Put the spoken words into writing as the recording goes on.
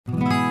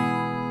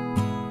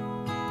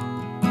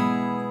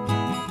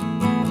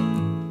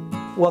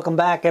Welcome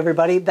back,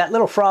 everybody. That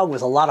little frog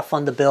was a lot of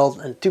fun to build,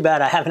 and too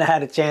bad I haven't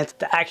had a chance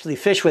to actually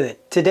fish with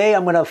it. Today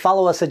I'm going to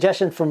follow a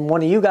suggestion from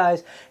one of you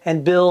guys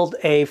and build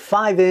a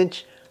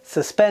 5-inch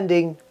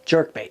suspending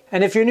jerkbait.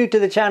 And if you're new to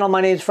the channel, my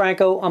name's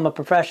Franco. I'm a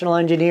professional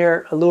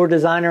engineer, a lure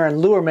designer and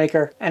lure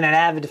maker, and an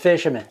avid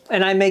fisherman.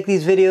 And I make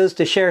these videos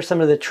to share some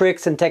of the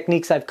tricks and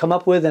techniques I've come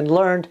up with and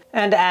learned,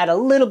 and to add a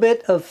little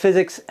bit of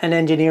physics and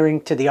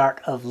engineering to the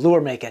art of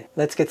lure making.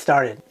 Let's get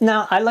started.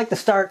 Now, I'd like to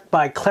start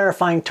by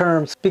clarifying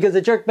terms, because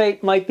a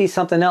jerkbait might be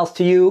something else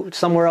to you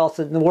somewhere else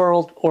in the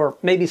world, or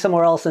maybe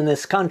somewhere else in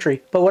this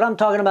country. But what I'm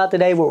talking about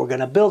today, what we're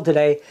going to build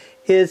today,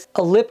 is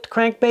a lipped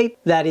crankbait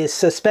that is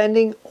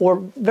suspending or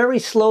very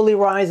slowly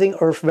rising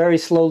or very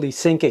slowly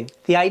sinking.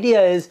 The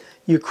idea is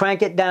you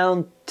crank it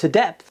down to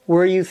depth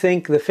where you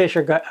think the fish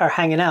are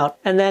hanging out,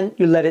 and then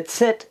you let it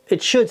sit.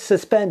 It should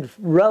suspend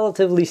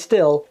relatively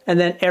still, and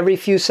then every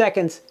few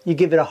seconds you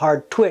give it a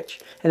hard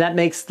twitch, and that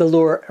makes the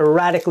lure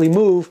erratically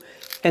move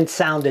and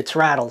sound its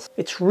rattles.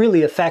 It's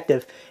really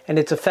effective, and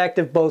it's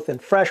effective both in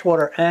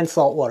freshwater and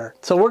saltwater.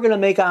 So we're going to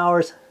make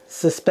ours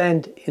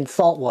suspend in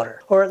salt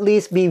water, or at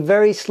least be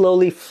very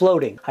slowly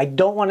floating. I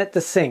don't want it to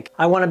sink.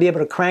 I want to be able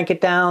to crank it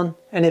down,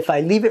 and if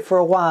I leave it for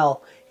a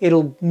while,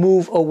 it'll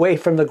move away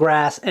from the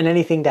grass and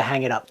anything to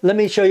hang it up. Let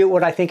me show you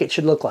what I think it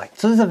should look like.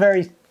 So this is a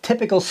very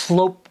typical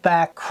slope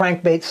back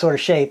crankbait sort of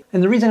shape,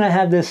 and the reason I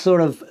have this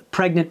sort of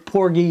pregnant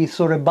porgy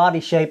sort of body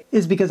shape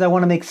is because I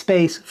want to make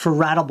space for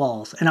rattle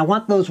balls, and I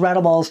want those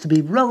rattle balls to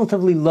be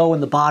relatively low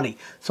in the body.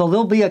 So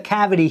there'll be a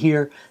cavity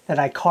here that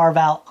I carve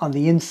out on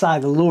the inside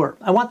of the lure.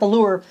 I want the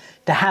lure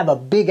to have a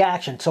big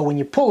action, so when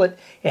you pull it,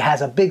 it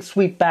has a big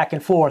sweep back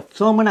and forth.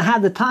 So I'm going to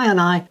have the tie-on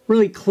eye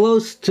really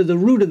close to the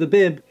root of the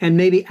bib and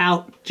maybe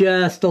out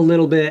just a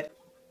little bit.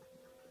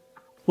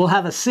 We'll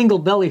have a single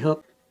belly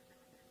hook,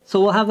 so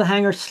we'll have the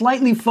hanger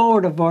slightly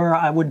forward of where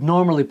I would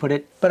normally put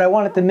it, but I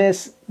want it to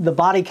miss the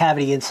body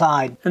cavity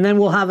inside. And then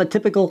we'll have a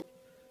typical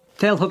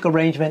tail hook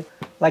arrangement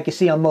like you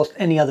see on most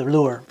any other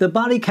lure. The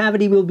body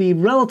cavity will be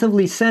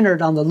relatively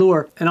centered on the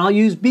lure, and I'll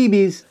use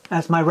BBs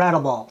as my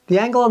rattle ball. The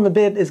angle on the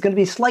bib is going to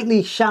be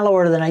slightly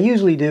shallower than I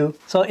usually do,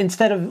 so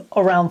instead of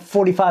around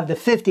 45 to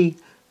 50,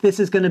 this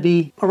is going to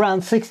be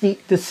around 60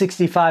 to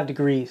 65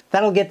 degrees.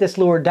 That'll get this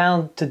lure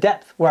down to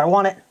depth where I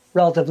want it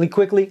relatively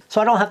quickly,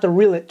 so I don't have to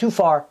reel it too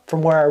far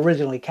from where I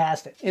originally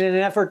cast it. In an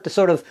effort to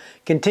sort of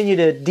continue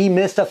to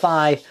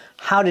demystify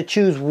how to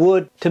choose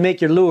wood to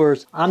make your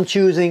lures, I'm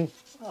choosing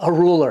a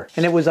ruler,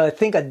 and it was, I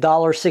think,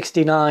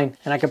 $1.69,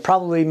 and I could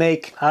probably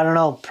make, I don't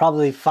know,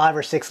 probably 5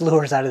 or 6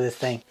 lures out of this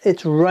thing.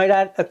 It's right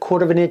at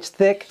 1/4 inch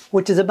thick,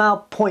 which is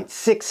about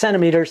 0.6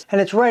 centimeters,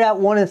 and it's right at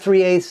 1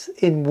 3/8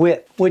 in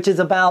width, which is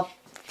about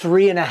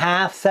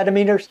 3.5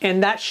 centimeters,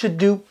 and that should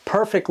do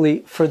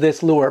perfectly for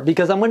this lure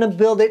because I'm going to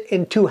build it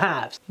in 2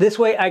 halves. This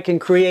way I can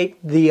create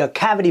the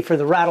cavity for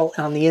the rattle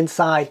on the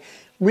inside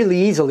really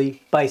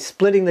easily by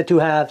splitting the 2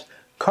 halves,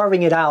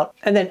 carving it out,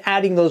 and then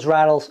adding those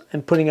rattles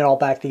and putting it all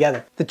back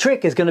together. The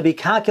trick is going to be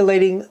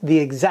calculating the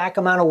exact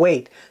amount of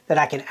weight that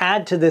I can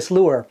add to this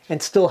lure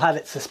and still have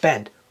it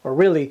suspend, or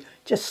really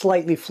just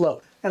slightly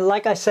float. And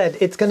like I said,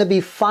 it's going to be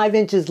 5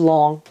 inches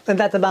long, and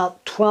that's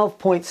about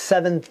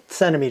 12.7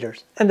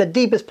 centimeters. And the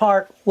deepest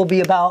part will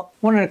be about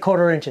 1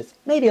 1/4 inches,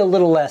 maybe a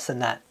little less than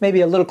that, maybe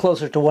a little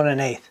closer to 1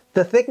 1/8.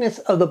 The thickness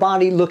of the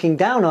body looking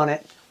down on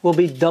it will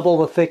be double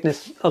the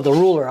thickness of the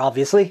ruler,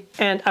 obviously.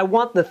 And I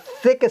want the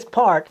thickest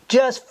part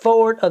just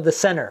forward of the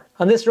center.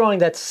 On this drawing,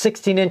 that's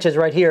 16 inches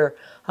right here.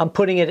 I'm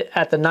putting it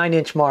at the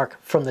 9-inch mark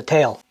from the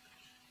tail.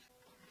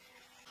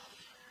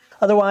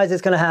 Otherwise,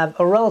 it's going to have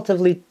a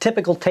relatively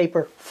typical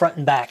taper front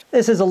and back.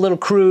 This is a little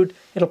crude.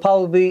 It'll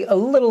probably be a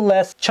little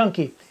less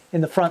chunky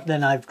in the front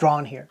than I've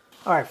drawn here.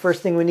 All right,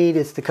 first thing we need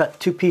is to cut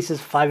 2 pieces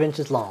 5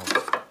 inches long.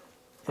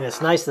 And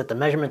it's nice that the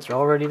measurements are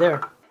already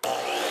there.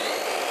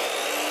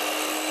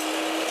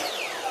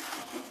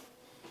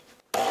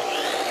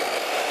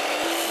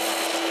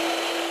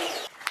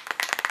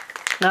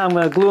 Now I'm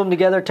going to glue them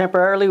together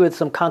temporarily with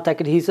some contact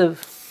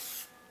adhesive.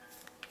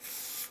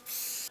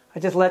 I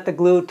just let the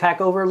glue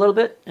tack over a little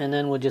bit, and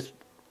then we'll just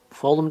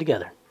fold them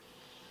together.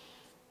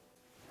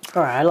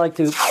 All right, I like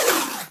to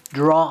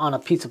draw on a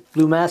piece of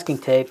blue masking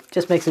tape.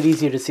 Just makes it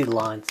easier to see the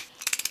lines.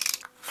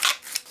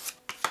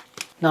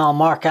 Now I'll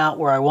mark out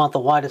where I want the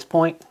widest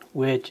point,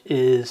 which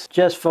is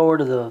just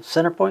forward of the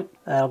center point.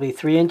 That'll be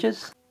 3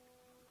 inches.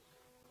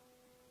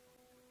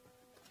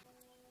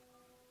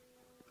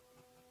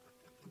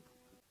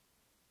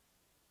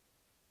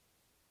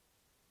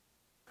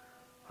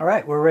 All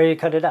right, we're ready to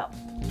cut it out.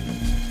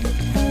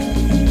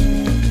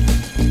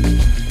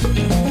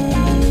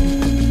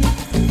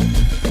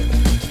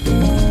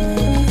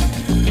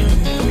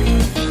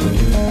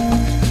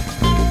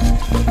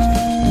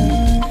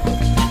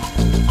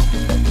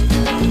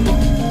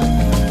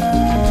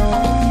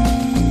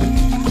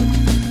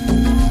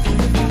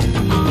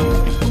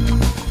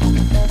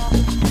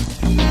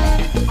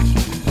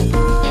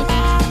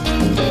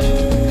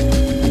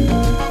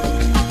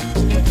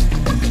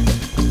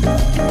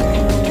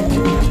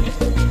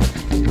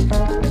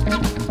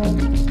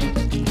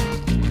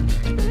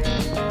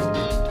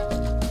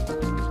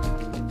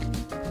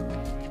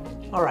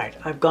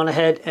 I've gone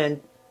ahead and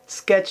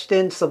sketched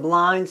in some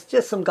lines,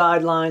 just some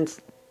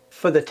guidelines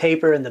for the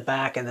taper in the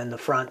back and then the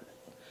front.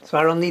 So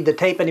I don't need the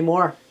tape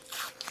anymore.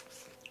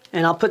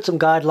 And I'll put some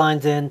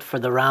guidelines in for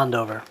the round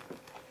over.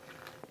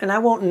 And I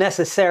won't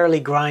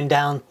necessarily grind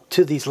down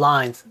to these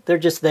lines. They're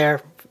just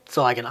there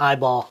so I can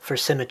eyeball for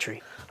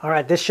symmetry. All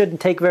right, this shouldn't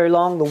take very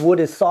long. The wood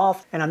is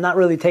soft and I'm not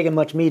really taking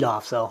much meat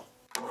off, so.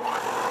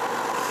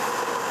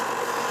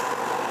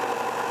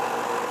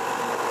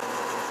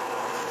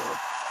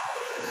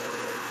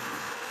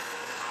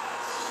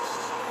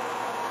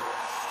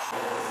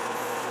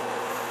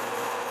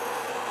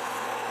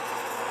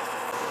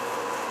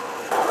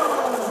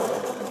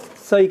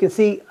 So you can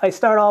see I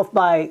start off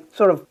by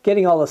sort of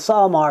getting all the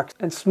saw marks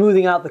and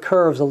smoothing out the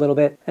curves a little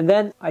bit. And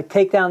then I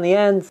take down the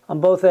ends on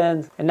both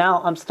ends. And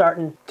now I'm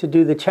starting to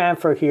do the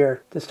chamfer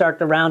here to start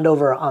the round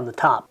over on the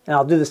top. And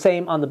I'll do the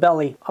same on the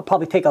belly. I'll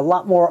probably take a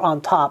lot more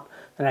on top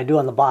than I do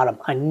on the bottom.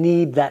 I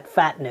need that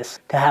fatness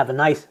to have a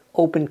nice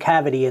open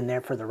cavity in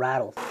there for the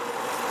rattles.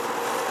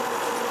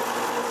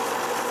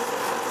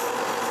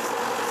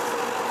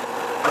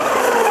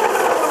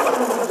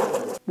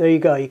 There you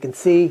go. You can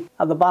see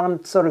how the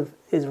bottom sort of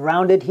is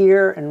rounded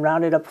here and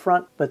rounded up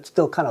front, but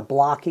still kind of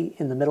blocky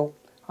in the middle.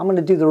 I'm going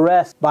to do the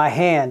rest by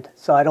hand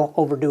so I don't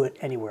overdo it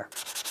anywhere.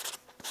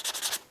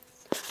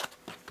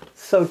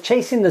 So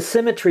chasing the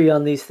symmetry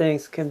on these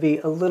things can be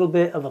a little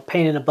bit of a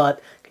pain in the butt.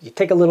 You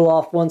take a little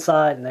off one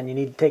side and then you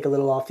need to take a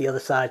little off the other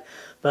side.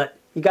 But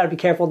you got to be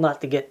careful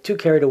not to get too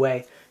carried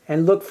away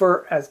and look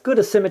for as good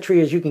a symmetry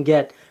as you can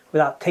get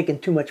without taking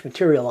too much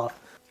material off.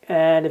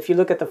 And if you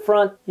look at the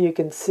front, you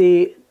can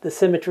see the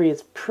symmetry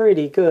is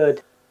pretty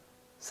good.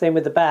 Same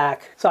with the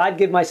back. So I'd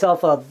give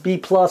myself a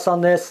B+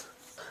 on this.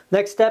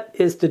 Next step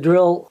is to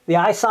drill the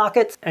eye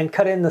sockets and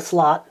cut in the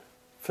slot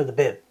for the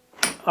bib.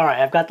 All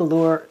right, I've got the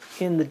lure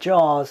in the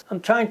jaws. I'm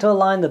trying to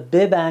align the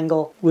bib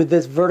angle with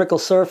this vertical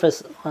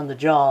surface on the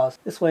jaws.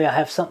 This way I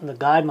have something to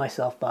guide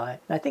myself by.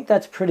 And I think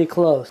that's pretty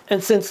close.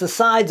 And since the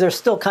sides are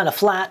still kind of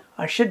flat,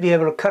 I should be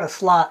able to cut a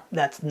slot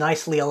that's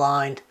nicely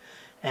aligned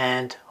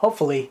and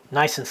hopefully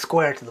nice and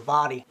square to the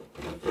body.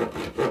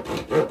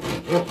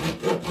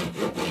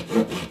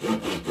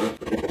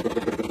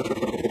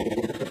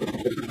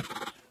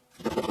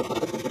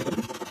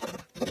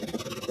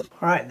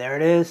 All right, there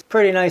it is.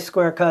 Pretty nice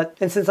square cut.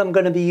 And since I'm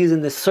going to be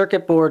using this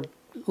circuit board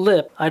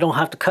lip, I don't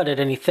have to cut it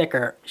any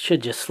thicker. It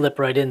should just slip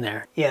right in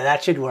there. Yeah,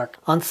 that should work.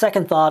 On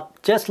second thought,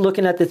 just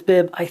looking at this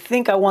bib, I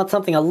think I want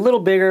something a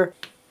little bigger.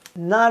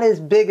 Not as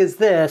big as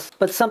this,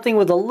 but something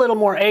with a little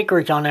more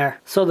acreage on there.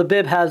 So the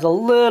bib has a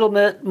little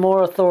bit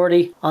more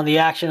authority on the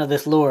action of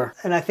this lure.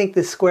 And I think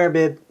this square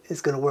bib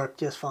is going to work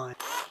just fine.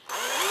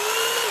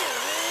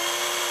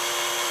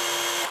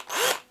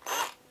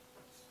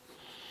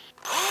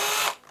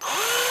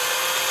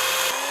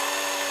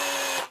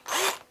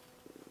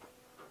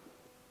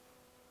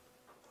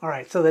 All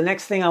right, so the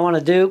next thing I want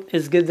to do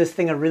is give this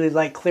thing a really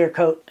light clear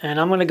coat. And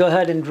I'm going to go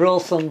ahead and drill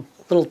some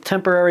little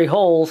temporary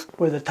holes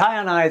where the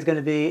tie-on eye is going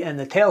to be and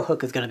the tail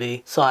hook is going to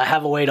be, so I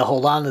have a way to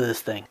hold on to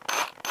this thing.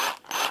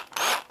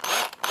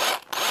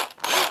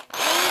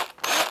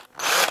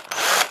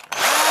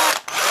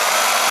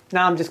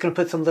 Now I'm just going to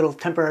put some little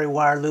temporary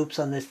wire loops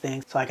on this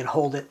thing so I can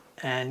hold it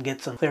and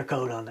get some clear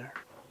coat on there.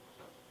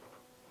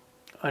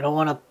 I don't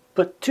want to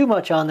put too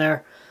much on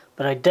there,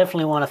 but I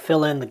definitely want to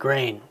fill in the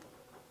grain.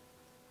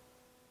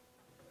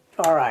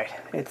 All right,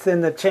 it's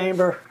in the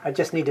chamber. I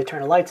just need to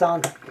turn the lights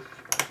on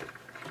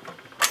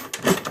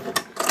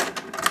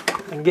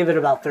and give it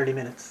about 30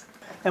 minutes.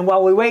 And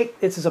while we wait,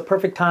 this is a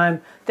perfect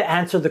time to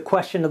answer the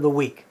question of the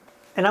week.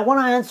 And I want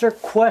to answer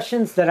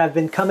questions that have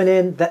been coming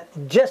in, that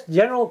just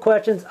general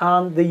questions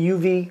on the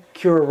UV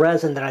Cure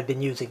resin that I've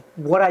been using.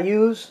 What I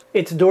use,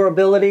 its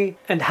durability,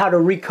 and how to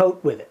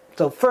recoat with it.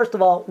 So first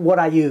of all, what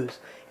I use.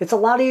 It's a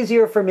lot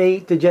easier for me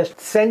to just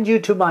send you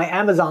to my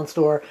Amazon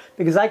store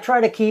because I try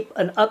to keep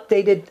an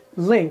updated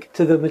link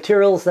to the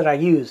materials that I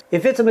use.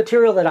 If it's a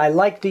material that I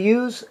like to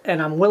use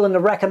and I'm willing to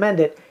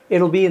recommend it,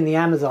 it'll be in the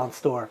Amazon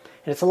store.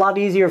 And it's a lot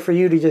easier for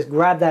you to just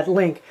grab that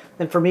link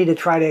than for me to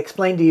try to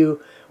explain to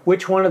you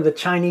which one of the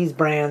Chinese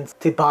brands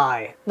to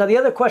buy. Now the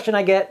other question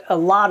I get a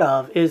lot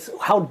of is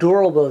how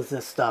durable is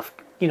this stuff?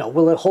 You know,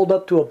 will it hold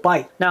up to a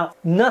bite? Now,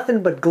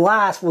 nothing but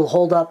glass will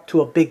hold up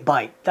to a big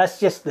bite. That's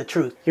just the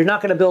truth. You're not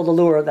going to build a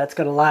lure that's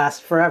going to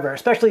last forever,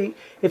 especially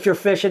if you're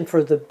fishing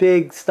for the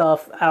big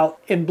stuff out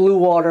in blue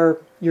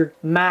water. Your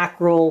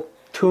mackerel,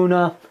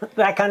 tuna,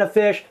 that kind of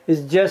fish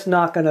is just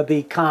not going to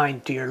be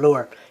kind to your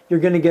lure. You're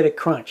going to get it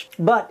crunched.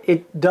 But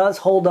it does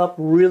hold up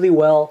really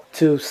well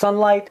to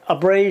sunlight,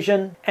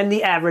 abrasion, and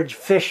the average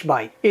fish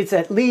bite. It's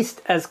at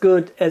least as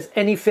good as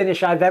any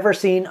finish I've ever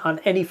seen on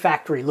any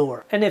factory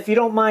lure. And if you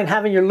don't mind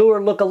having your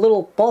lure look a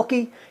little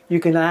bulky, you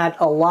can add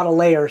a lot of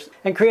layers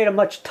and create a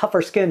much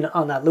tougher skin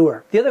on that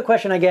lure. The other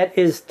question I get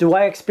is, do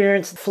I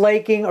experience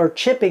flaking or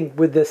chipping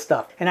with this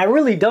stuff? And I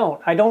really don't.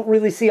 I don't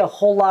really see a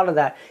whole lot of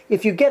that.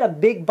 If you get a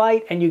big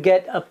bite and you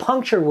get a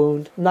puncture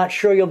wound, I'm not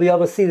sure you'll be able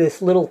to see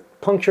this little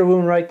puncture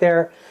wound right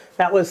there.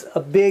 That was a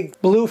big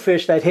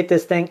bluefish that hit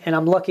this thing, and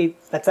I'm lucky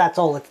that that's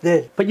all it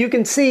did. But you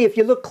can see if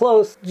you look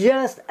close,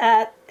 just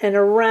at and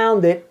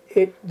around it,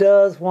 it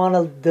does want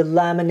to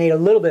delaminate a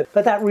little bit,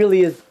 but that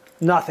really is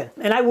nothing.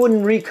 And I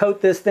wouldn't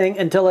recoat this thing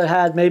until it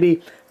had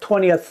maybe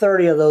 20 or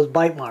 30 of those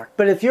bite marks.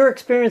 But if you're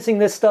experiencing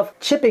this stuff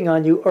chipping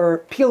on you or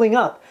peeling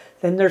up,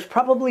 then there's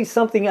probably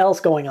something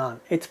else going on.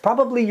 It's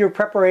probably your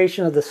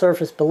preparation of the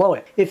surface below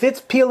it. If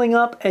it's peeling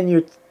up and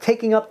you're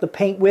taking up the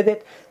paint with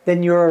it,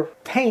 then your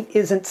paint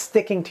isn't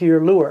sticking to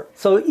your lure.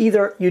 So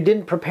either you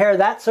didn't prepare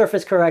that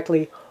surface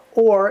correctly,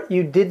 or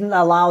you didn't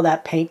allow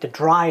that paint to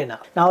dry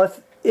enough. Now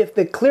if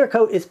the clear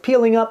coat is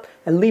peeling up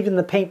and leaving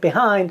the paint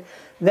behind,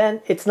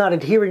 then it's not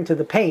adhering to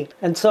the paint.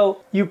 And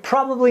so you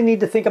probably need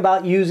to think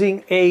about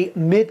using a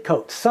mid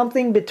coat,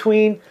 something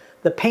between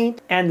the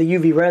paint and the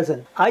UV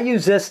resin. I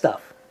use this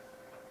stuff.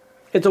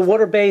 It's a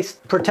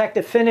water-based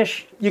protective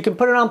finish. You can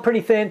put it on pretty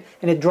thin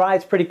and it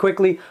dries pretty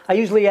quickly. I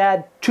usually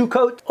add 2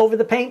 coats over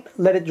the paint,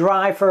 let it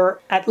dry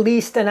for at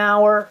least an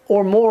hour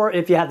or more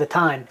if you have the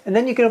time. And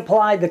then you can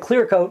apply the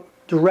clear coat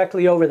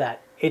directly over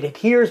that. It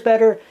adheres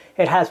better.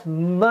 It has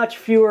much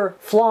fewer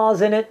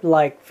flaws in it,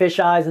 like fish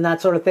eyes and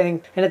that sort of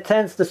thing, and it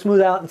tends to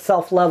smooth out and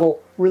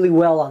self-level really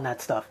well on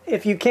that stuff.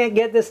 If you can't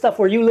get this stuff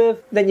where you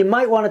live, then you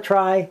might want to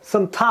try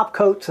some top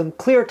coat, some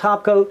clear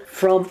top coat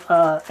from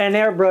an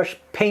airbrush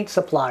paint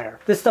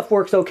supplier. This stuff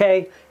works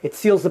okay. It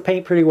seals the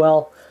paint pretty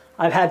well.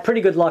 I've had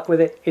pretty good luck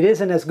with it. It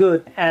isn't as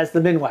good as the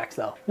Minwax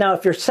though. Now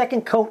if your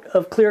second coat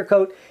of clear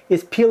coat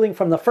is peeling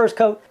from the first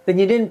coat, then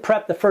you didn't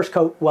prep the first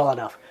coat well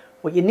enough.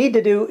 What you need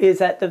to do is,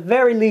 at the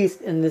very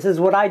least, and this is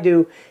what I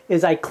do,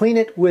 is I clean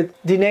it with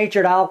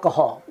denatured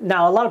alcohol.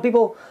 Now, a lot of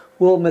people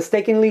will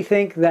mistakenly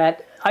think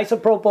that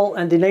isopropyl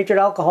and denatured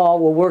alcohol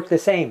will work the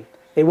same.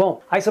 They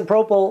won't.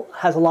 Isopropyl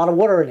has a lot of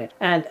water in it,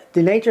 and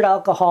denatured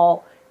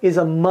alcohol is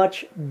a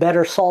much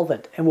better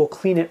solvent and will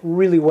clean it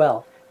really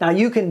well. Now,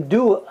 you can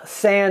do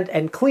sand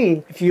and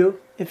clean if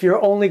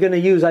you're only going to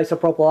use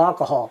isopropyl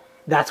alcohol.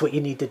 That's what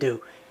you need to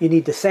do. You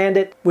need to sand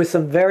it with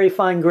some very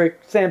fine grit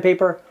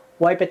sandpaper,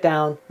 wipe it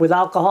down with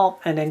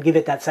alcohol, and then give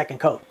it that second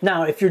coat.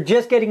 Now, if you're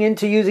just getting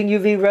into using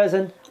UV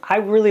resin, I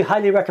really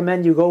highly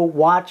recommend you go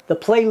watch the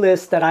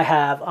playlist that I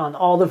have on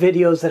all the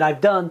videos that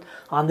I've done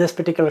on this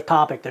particular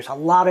topic. There's a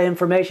lot of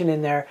information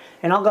in there,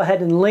 and I'll go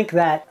ahead and link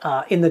that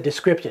in the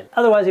description.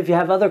 Otherwise, if you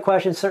have other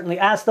questions, certainly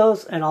ask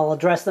those, and I'll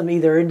address them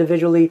either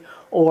individually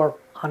or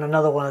on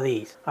another one of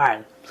these. All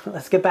right,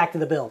 let's get back to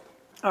the build.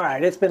 All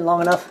right, it's been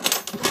long enough.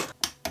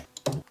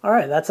 All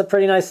right, that's a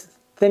pretty nice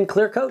thin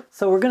clear coat.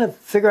 So we're going to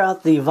figure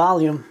out the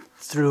volume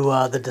through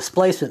the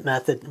displacement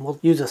method. We'll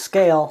use a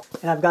scale,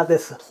 and I've got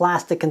this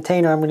plastic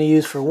container I'm going to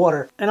use for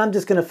water, and I'm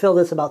just going to fill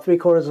this about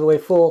 3/4 of the way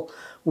full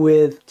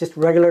with just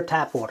regular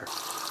tap water.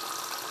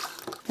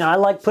 Now I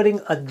like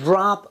putting a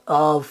drop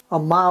of a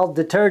mild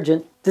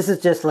detergent. This is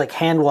just like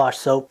hand wash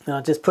soap.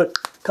 Just put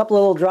a couple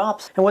of little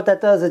drops, and what that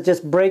does, it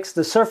just breaks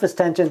the surface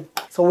tension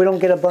so we don't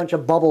get a bunch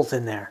of bubbles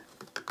in there.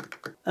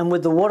 And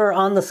with the water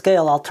on the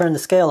scale, I'll turn the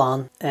scale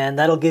on, and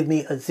that'll give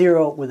me a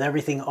 0 with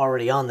everything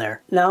already on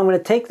there. Now I'm going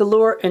to take the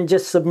lure and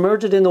just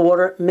submerge it in the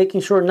water,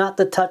 making sure not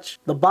to touch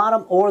the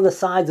bottom or the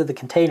sides of the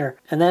container.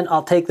 And then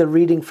I'll take the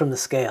reading from the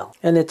scale.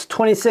 And it's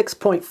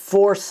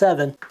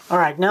 26.47. All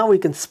right, now we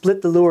can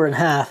split the lure in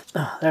half.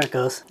 Oh, there it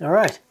goes. All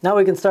right, now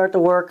we can start to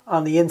work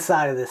on the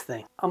inside of this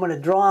thing. I'm going to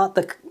draw out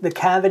the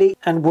cavity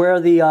and where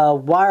the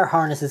wire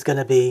harness is going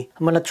to be.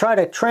 I'm going to try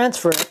to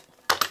transfer it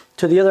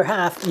to the other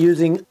half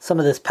using some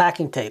of this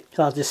packing tape.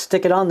 So I'll just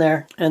stick it on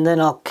there, and then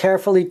I'll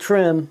carefully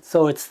trim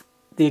so it's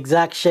the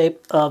exact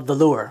shape of the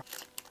lure.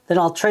 Then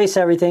I'll trace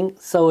everything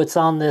so it's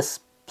on this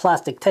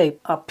plastic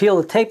tape. I'll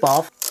peel the tape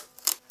off,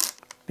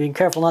 being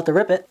careful not to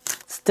rip it.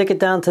 Stick it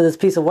down to this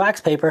piece of wax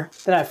paper.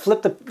 Then I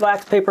flip the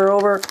wax paper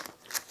over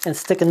and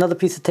stick another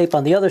piece of tape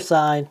on the other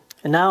side.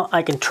 And now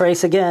I can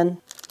trace again.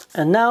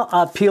 And now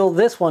I'll peel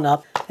this one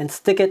up and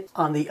stick it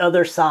on the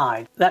other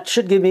side. That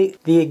should give me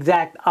the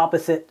exact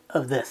opposite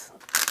of this.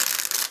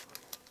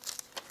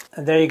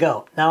 And there you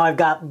go. Now I've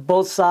got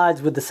both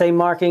sides with the same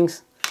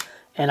markings,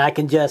 and I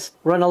can just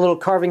run a little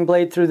carving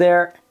blade through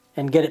there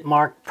and get it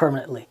marked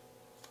permanently.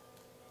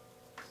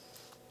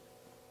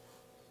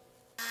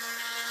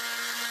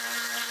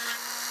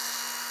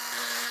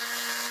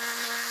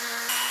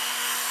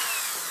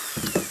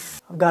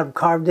 I've got them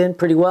carved in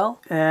pretty well,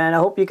 and I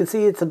hope you can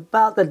see it's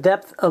about the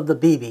depth of the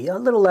BB. A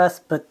little less,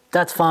 but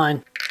that's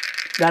fine.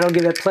 That'll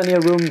give it plenty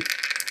of room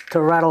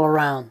to rattle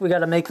around. We got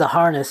to make the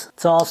harness,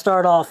 so I'll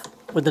start off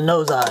with the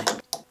nose eye,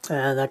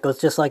 and that goes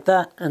just like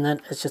that, and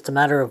then it's just a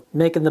matter of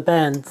making the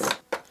bends,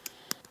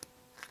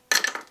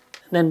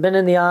 and then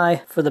bending the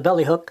eye for the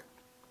belly hook.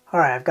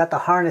 Alright, I've got the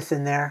harness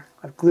in there.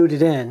 I've glued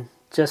it in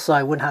just so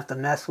I wouldn't have to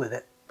mess with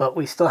it, but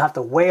we still have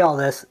to weigh all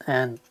this,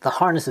 and the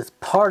harness is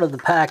part of the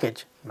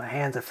package. My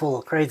hands are full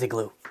of crazy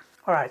glue.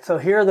 Alright, so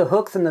here are the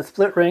hooks and the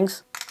split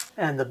rings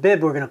and the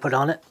bib we're going to put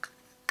on it.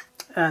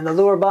 And the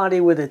lure body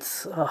with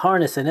its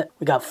harness in it,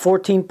 we got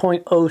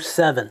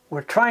 14.07.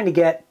 We're trying to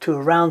get to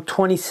around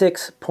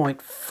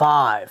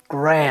 26.5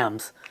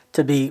 grams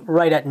to be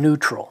right at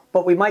neutral.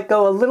 But we might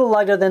go a little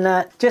lighter than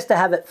that just to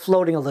have it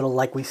floating a little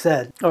like we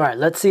said. All right,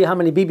 let's see how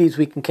many BBs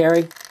we can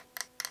carry.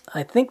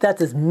 I think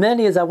that's as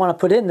many as I want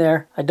to put in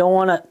there. I don't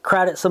want to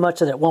crowd it so much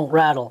that it won't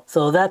rattle.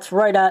 So that's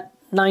right at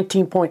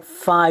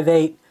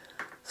 19.58.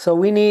 So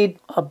we need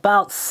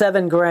about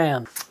 7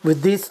 grams.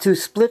 With these two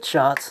split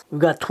shots, we've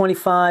got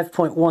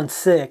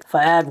 25.16. If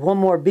I add one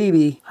more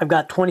BB, I've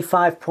got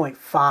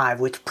 25.5,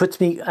 which puts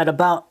me at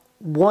about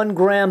 1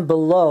 gram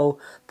below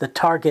the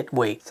target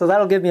weight. So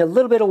that'll give me a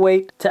little bit of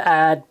weight to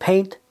add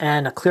paint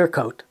and a clear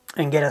coat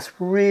and get us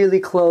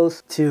really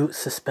close to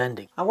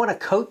suspending. I want to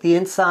coat the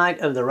inside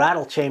of the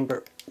rattle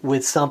chamber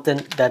with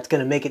something that's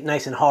going to make it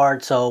nice and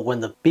hard, so when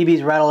the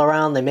BBs rattle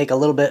around they make a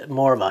little bit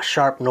more of a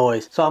sharp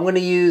noise. So I'm going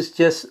to use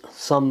just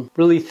some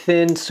really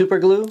thin super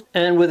glue,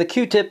 and with a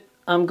Q-tip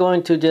I'm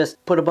going to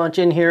just put a bunch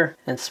in here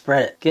and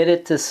spread it. Get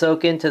it to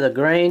soak into the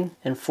grain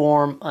and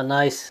form a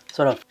nice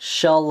sort of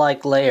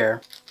shell-like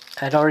layer.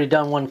 I'd already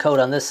done one coat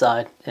on this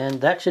side,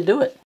 and that should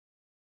do it.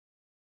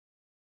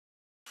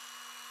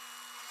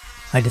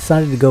 I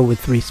decided to go with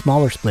 3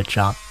 smaller split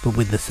shots, but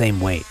with the same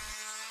weight.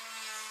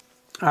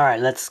 Alright,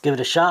 let's give it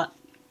a shot.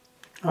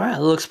 Alright,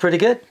 it looks pretty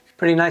good.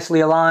 Pretty nicely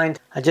aligned.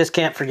 I just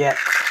can't forget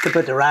to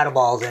put the rattle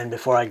balls in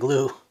before I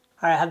glue.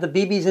 Alright, I have the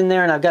BBs in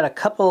there, and I've got a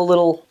couple of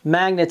little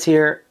magnets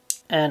here,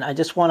 and I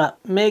just want to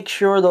make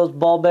sure those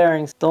ball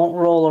bearings don't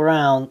roll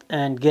around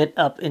and get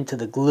up into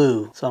the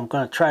glue. So I'm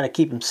going to try to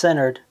keep them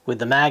centered with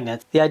the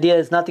magnets. The idea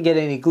is not to get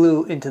any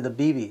glue into the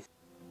BBs.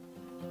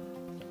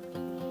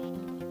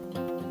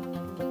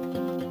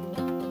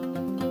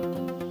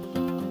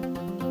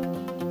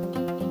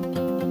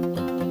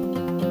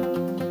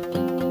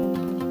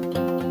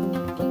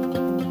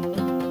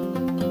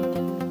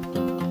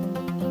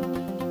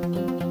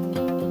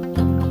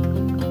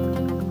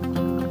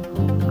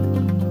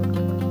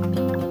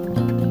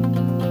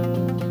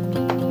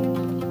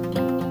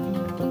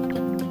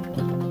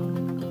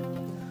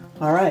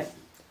 Alright,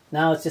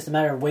 now it's just a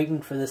matter of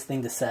waiting for this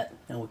thing to set,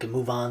 and we can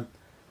move on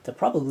to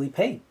probably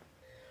paint.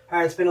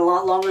 Alright, it's been a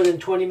lot longer than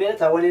 20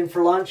 minutes. I went in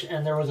for lunch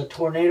and there was a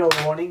tornado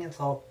warning, and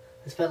so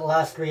I spent the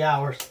last 3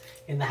 hours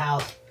in the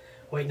house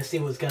waiting to see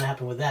what was going to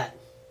happen with that.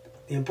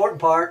 The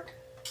important part,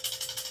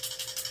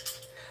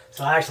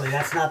 so actually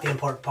that's not the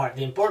important part.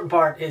 The important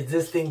part is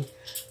this thing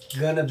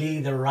gonna be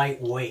the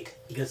right weight,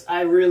 because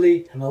I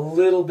really am a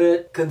little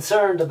bit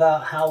concerned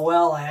about how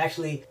well I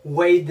actually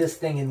weighed this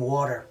thing in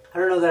water. I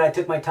don't know that I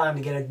took my time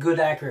to get a good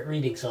accurate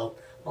reading, so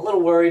I'm a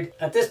little worried.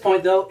 At this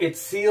point though, it's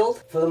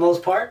sealed for the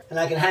most part, and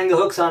I can hang the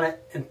hooks on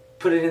it and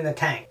put it in the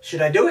tank.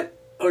 Should I do it?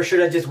 Or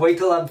should I just wait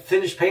till I'm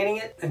finished painting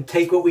it and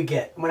take what we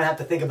get? I'm gonna have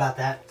to think about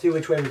that, see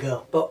which way we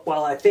go. But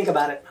while I think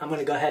about it, I'm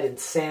gonna go ahead and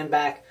sand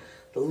back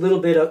the little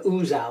bit of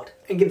ooze out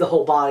and give the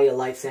whole body a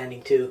light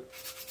sanding too.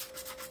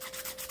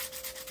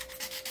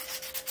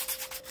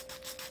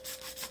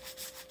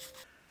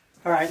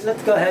 All right,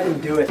 let's go ahead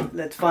and do it.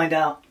 Let's find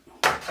out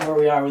where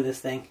we are with this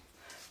thing.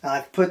 Now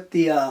I've put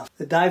the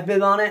dive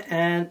bib on it,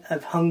 and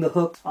I've hung the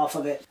hook off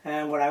of it.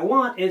 And what I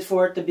want is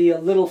for it to be a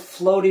little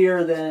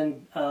floatier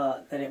than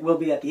it will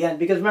be at the end.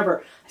 Because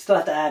remember, I still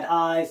have to add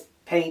eyes,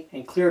 paint,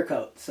 and clear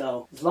coat.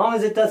 So as long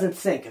as it doesn't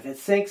sink. If it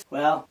sinks,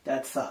 well,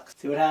 that sucks.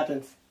 See what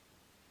happens.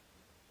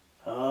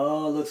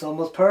 Oh, it looks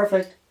almost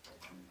perfect.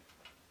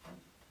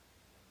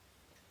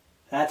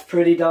 That's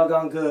pretty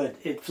doggone good.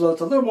 It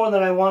floats a little more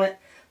than I want it,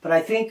 but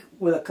I think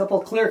with a couple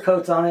clear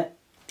coats on it,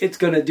 it's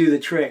going to do the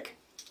trick.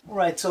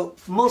 Alright, so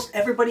most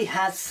everybody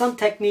has some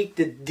technique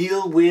to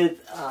deal with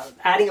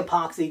adding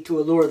epoxy to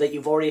a lure that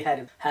you've already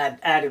had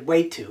added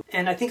weight to.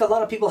 And I think a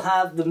lot of people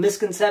have the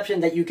misconception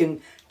that you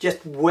can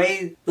just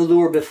weigh the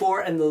lure before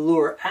and the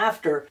lure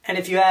after, and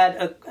if you add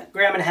a 1.5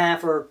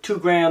 grams or 2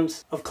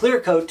 grams of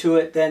clear coat to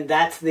it, then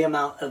that's the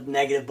amount of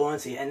negative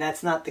buoyancy, and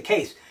that's not the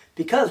case.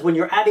 Because when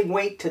you're adding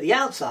weight to the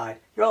outside,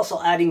 you're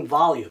also adding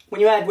volume. When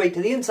you add weight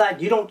to the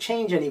inside, you don't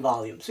change any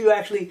volume. So you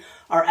actually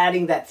are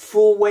adding that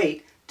full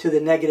weight to the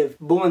negative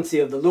buoyancy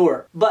of the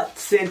lure. But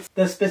since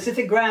the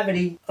specific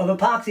gravity of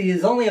epoxy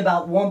is only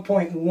about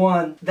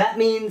 1.1, that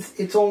means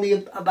it's only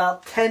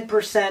about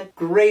 10%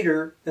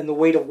 greater than the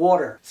weight of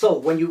water. So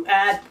when you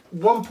add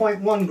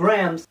 1.1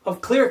 grams of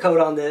clear coat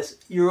on this,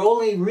 you're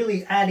only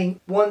really adding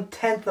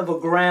 1/10 of a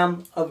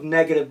gram of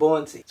negative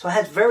buoyancy. So it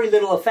has very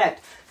little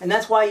effect, and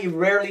that's why you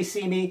rarely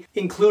see me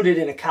include it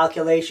in a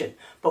calculation.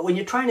 But when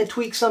you're trying to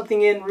tweak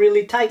something in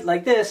really tight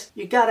like this,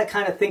 you gotta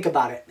kind of think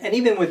about it. And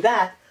even with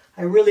that,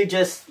 I really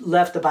just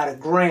left about 1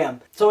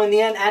 gram. So in the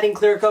end, adding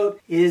clear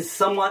coat is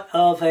somewhat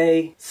of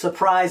a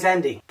surprise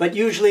ending, but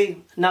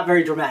usually not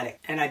very dramatic,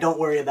 and I don't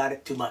worry about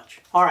it too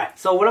much. Alright,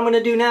 so what I'm going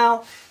to do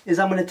now is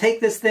I'm going to take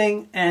this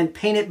thing and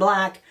paint it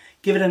black,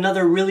 give it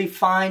another really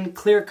fine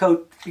clear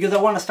coat, because I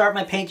want to start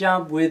my paint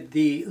job with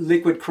the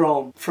liquid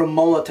chrome from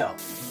Molotow.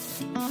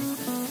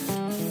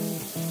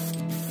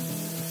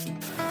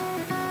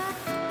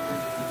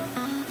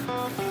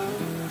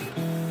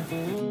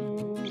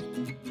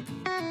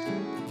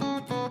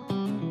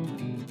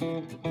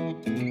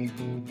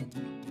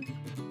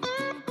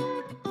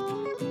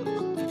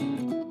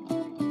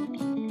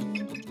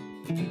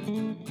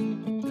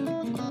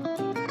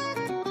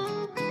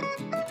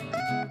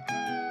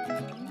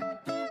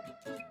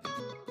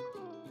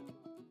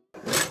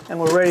 And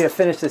we're ready to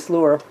finish this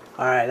lure.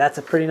 All right, that's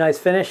a pretty nice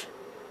finish.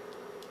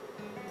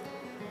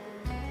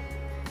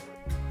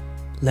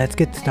 Let's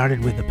get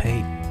started with the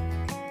paint.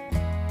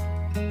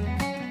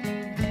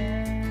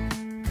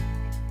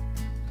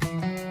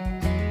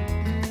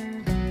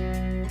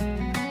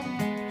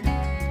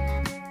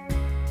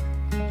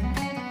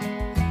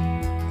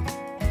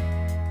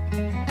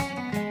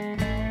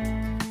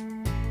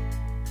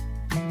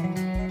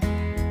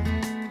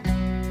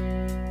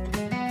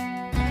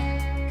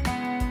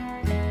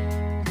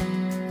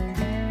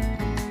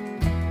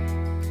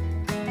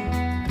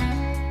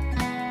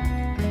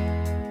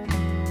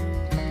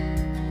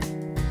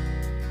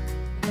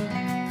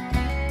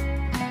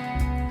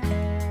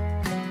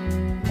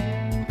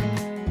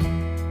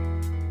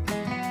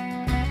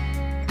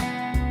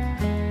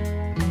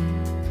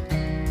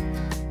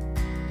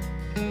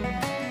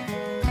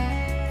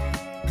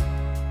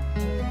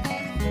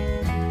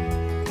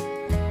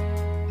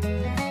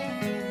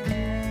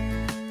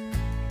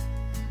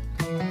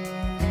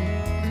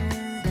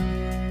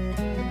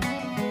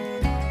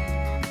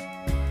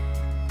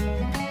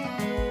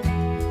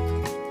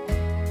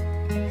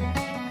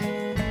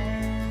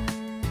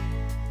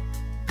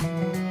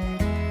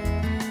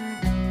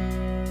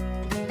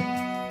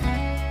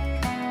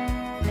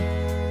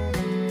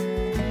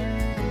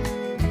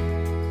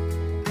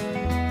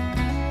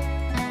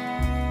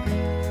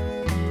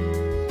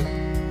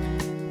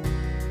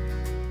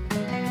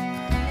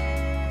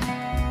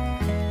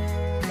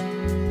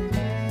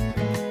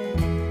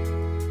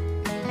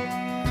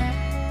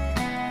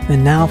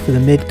 And now for the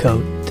mid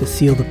coat to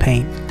seal the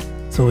paint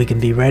so we can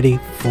be ready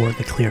for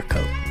the clear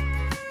coat.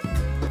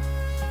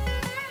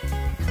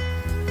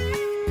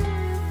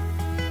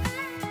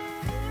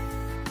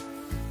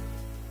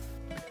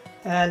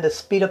 And to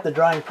speed up the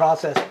drying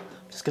process, I'm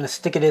just going to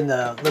stick it in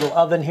the little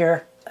oven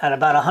here at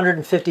about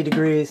 150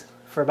 degrees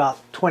for about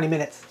 20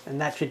 minutes, and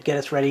that should get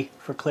us ready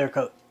for clear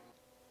coat.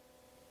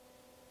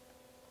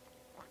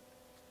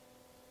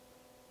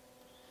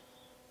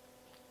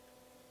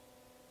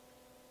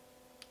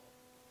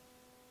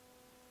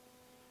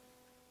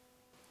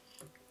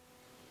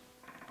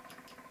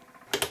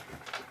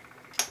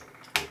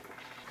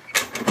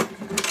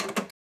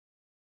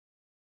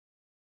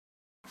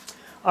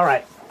 All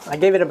right, I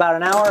gave it about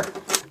an hour.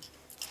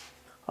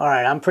 All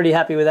right, I'm pretty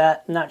happy with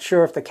that. Not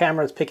sure if the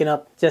camera is picking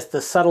up just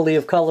the subtlety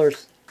of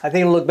colors. I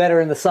think it'll look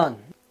better in the sun.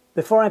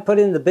 Before I put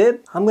in the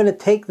bib, I'm gonna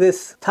take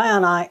this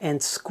tie-on-eye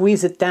and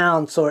squeeze it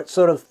down so it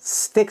sort of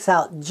sticks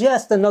out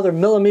just another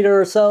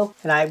millimeter or so,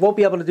 and I won't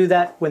be able to do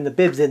that when the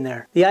bib's in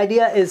there. The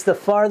idea is the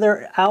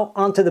farther out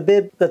onto the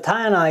bib the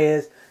tie-on-eye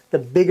is, the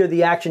bigger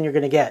the action you're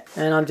gonna get.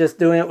 And I'm just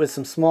doing it with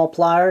some small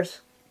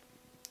pliers.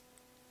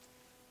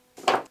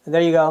 And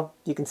there you go.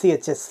 You can see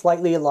it's just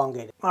slightly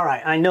elongated. All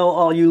right, I know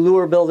all you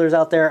lure builders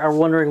out there are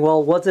wondering,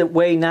 well, what's it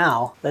weigh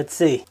now? Let's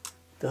see.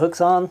 The hook's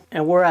on,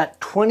 and we're at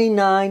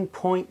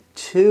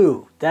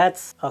 29.2.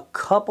 That's a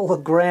couple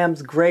of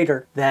grams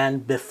greater than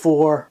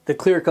before the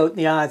clear coat in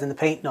the eyes and the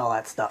paint and all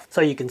that stuff. So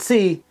you can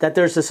see that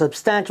there's a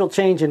substantial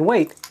change in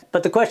weight.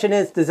 But the question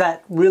is, does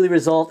that really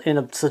result in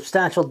a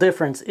substantial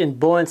difference in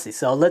buoyancy?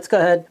 So let's go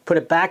ahead, put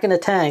it back in the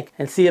tank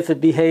and see if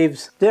it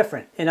behaves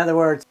different. In other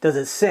words, does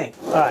it sink?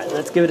 All right,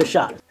 let's give it a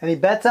shot. Any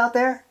bets out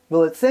there?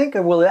 Will it sink,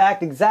 or will it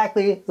act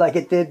exactly like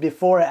it did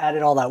before it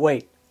added all that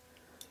weight?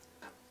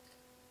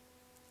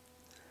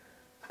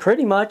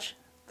 Pretty much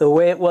the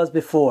way it was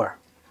before.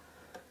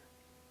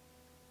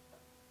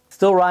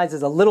 Still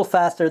rises a little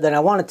faster than I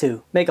wanted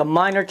to. Make a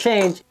minor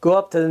change, go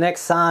up to the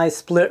next size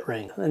split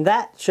ring, and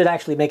that should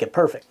actually make it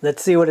perfect.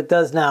 Let's see what it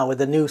does now with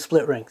the new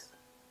split rings.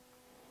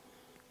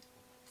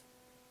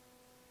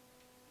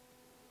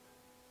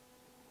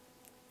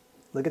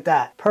 Look at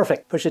that,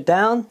 perfect. Push it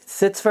down,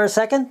 sits for a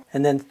second,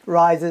 and then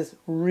rises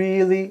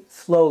really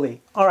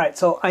slowly. All right,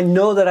 so I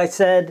know that I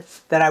said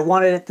that I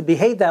wanted it to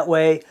behave that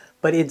way,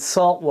 but in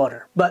salt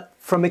water. But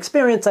from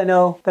experience, I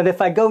know that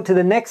if I go to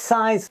the next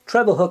size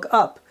treble hook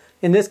up,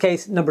 in this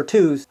case, number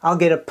 2s, I'll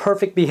get a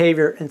perfect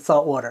behavior in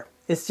salt water.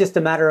 It's just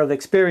a matter of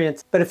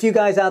experience. But if you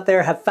guys out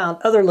there have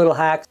found other little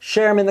hacks,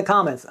 share them in the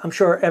comments. I'm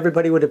sure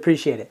everybody would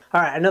appreciate it.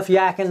 All right, enough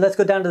yakking. Let's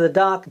go down to the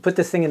dock and put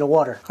this thing in the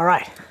water. All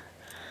right,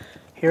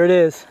 here it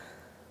is.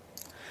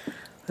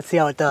 Let's see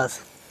how it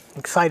does.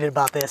 I'm excited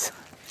about this.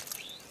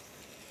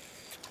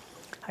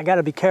 I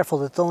gotta be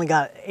careful. It's only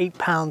got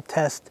 8-pound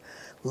test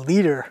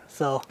leader,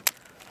 so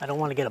I don't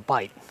want to get a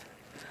bite.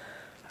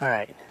 All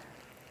right,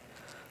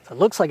 so it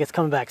looks like it's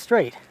coming back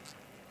straight.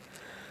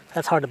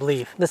 That's hard to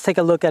believe. Let's take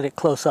a look at it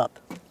close up.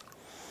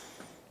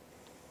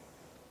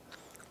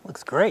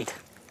 Looks great.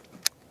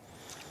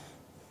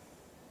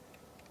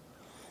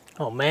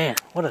 Oh man,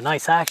 what a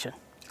nice action.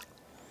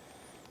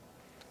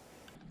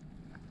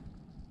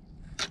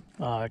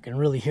 Oh, I can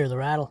really hear the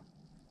rattle.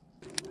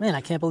 Man,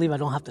 I can't believe I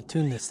don't have to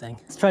tune this thing.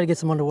 Let's try to get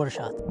some underwater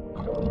shots.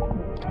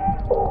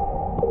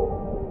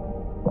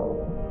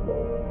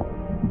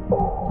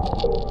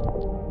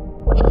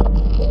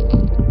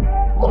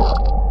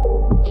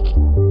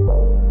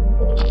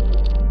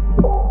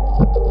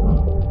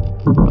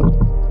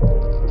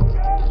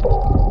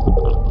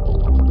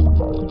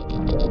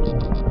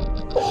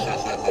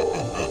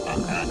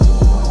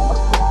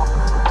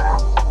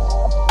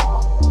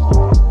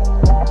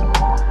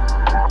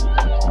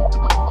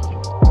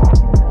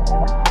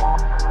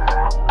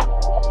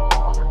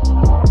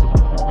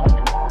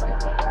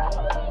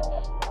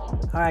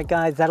 right,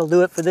 guys, that'll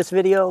do it for this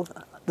video.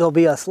 There'll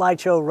be a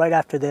slideshow right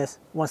after this.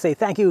 I want to say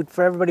thank you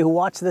for everybody who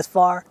watched this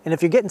far. And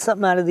if you're getting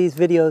something out of these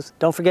videos,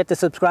 don't forget to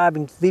subscribe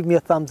and leave me a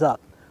thumbs up.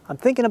 I'm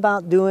thinking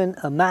about doing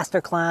a master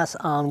class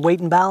on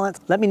weight and balance.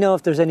 Let me know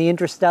if there's any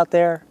interest out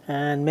there,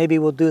 and maybe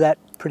we'll do that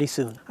pretty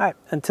soon. All right,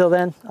 until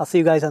then, I'll see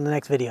you guys on the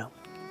next video.